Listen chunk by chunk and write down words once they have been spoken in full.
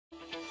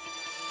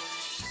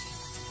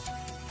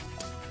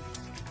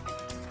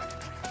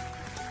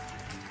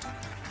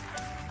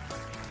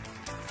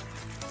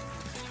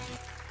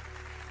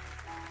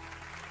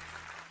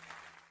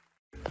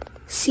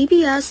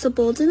CBS The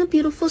Bold and the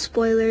Beautiful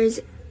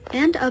spoilers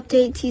and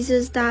update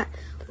teases that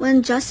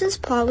when Justin's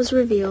plot was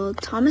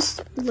revealed,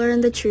 Thomas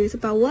learned the truth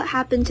about what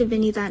happened to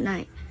Vinny that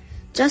night.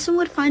 Justin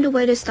would find a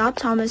way to stop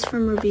Thomas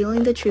from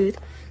revealing the truth,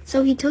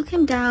 so he took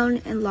him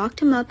down and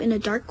locked him up in a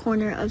dark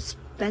corner of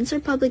Spencer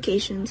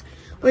Publications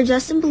where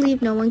Justin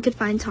believed no one could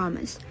find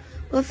Thomas.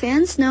 What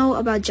fans know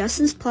about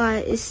Justin's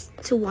plot is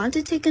to want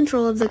to take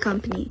control of the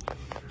company.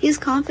 He is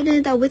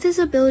confident that with his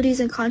abilities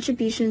and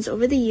contributions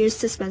over the years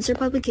to Spencer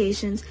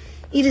Publications,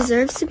 he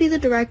deserves to be the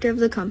director of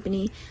the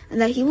company,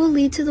 and that he will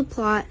lead to the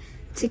plot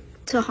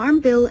to harm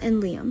Bill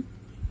and Liam.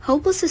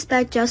 Hope will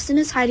suspect Justin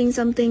is hiding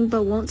something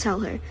but won't tell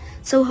her,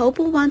 so Hope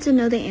will want to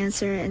know the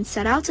answer and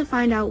set out to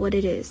find out what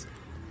it is.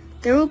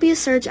 There will be a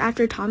search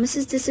after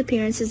Thomas's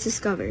disappearance is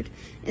discovered.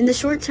 In the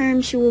short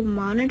term, she will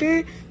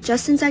monitor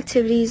Justin's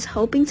activities,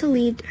 hoping to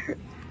lead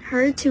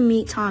her to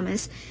meet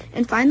Thomas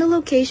and find the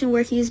location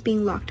where he is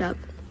being locked up.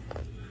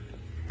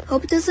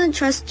 Hope doesn't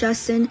trust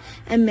Justin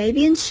and may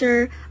be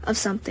unsure of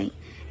something.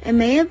 It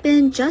may have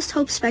been just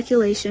Hope's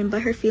speculation,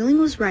 but her feeling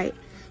was right.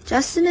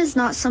 Justin is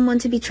not someone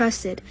to be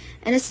trusted,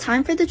 and it's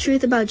time for the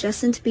truth about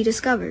Justin to be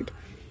discovered.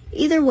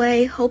 Either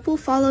way, Hope will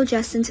follow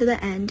Justin to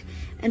the end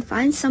and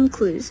find some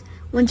clues.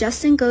 When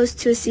Justin goes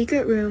to a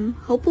secret room,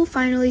 Hope will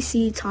finally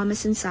see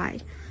Thomas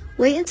inside.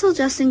 Wait until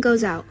Justin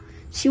goes out.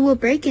 She will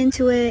break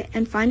into it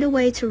and find a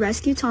way to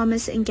rescue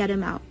Thomas and get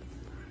him out.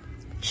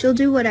 She'll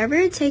do whatever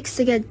it takes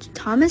to get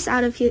Thomas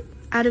out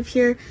of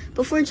here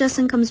before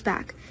Justin comes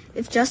back.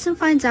 If Justin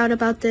finds out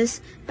about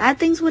this, bad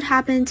things would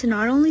happen to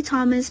not only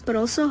Thomas but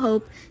also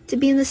Hope to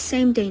be in the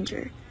same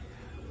danger.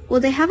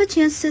 Will they have a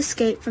chance to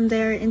escape from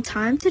there in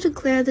time to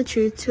declare the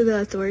truth to the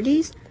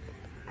authorities?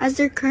 As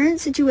their current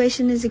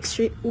situation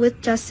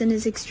with Justin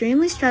is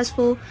extremely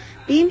stressful,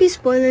 B&B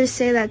spoilers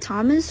say that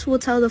Thomas will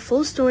tell the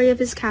full story of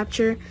his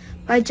capture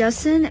by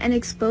Justin and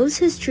expose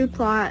his true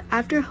plot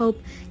after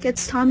Hope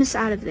gets Thomas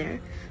out of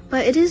there.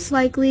 But it is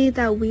likely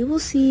that we will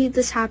see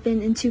this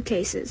happen in two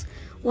cases.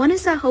 One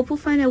is that Hope will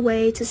find a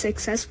way to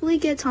successfully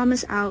get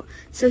Thomas out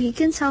so he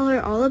can tell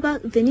her all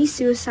about Vinny's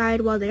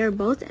suicide while they are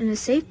both in a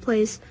safe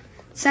place.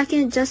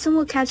 Second, Justin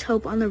will catch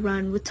Hope on the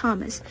run with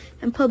Thomas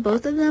and put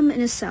both of them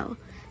in a cell.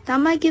 That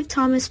might give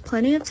Thomas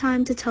plenty of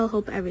time to tell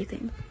Hope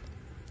everything.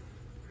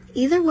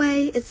 Either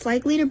way, it's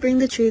likely to bring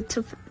the truth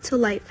to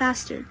light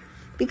faster.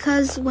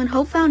 Because when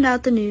Hope found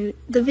out the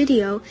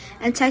video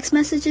and text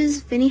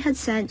messages Vinny had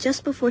sent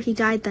just before he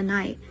died that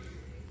night,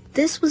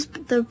 this was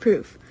the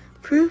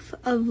proof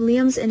of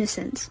Liam's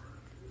innocence.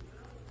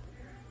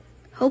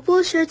 Hope will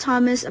assure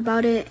Thomas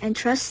about it and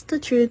trust the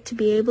truth to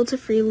be able to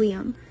free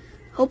Liam.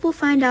 Hope will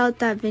find out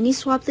that Vinny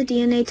swapped the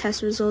DNA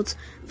test results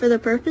for the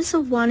purpose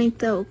of wanting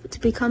Hope to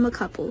become a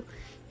couple.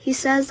 He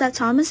says that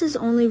Thomas is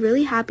only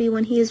really happy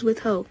when he is with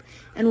Hope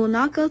and will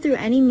not go through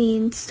any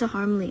means to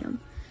harm Liam.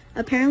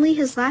 Apparently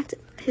his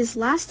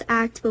last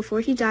act before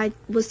he died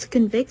was to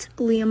convict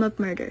Liam of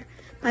murder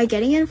by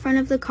getting in front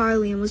of the car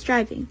Liam was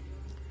driving.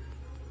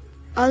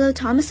 Although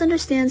Thomas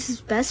understands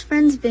his best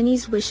friend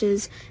Vinny's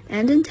wishes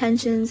and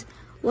intentions,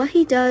 what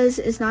he does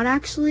is not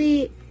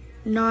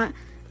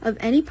of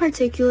any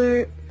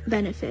particular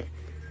benefit.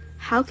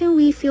 How can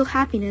we feel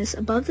happiness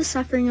above the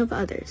suffering of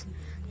others?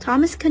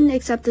 Thomas couldn't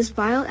accept this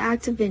vile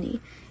act of Vinny.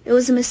 It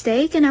was a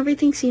mistake and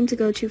everything seemed to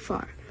go too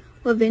far.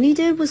 What Vinny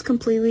did was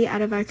completely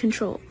out of our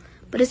control.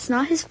 But it's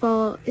not his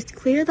fault. It's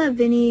clear that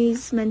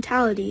Vinny's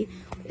mentality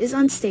is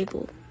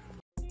unstable.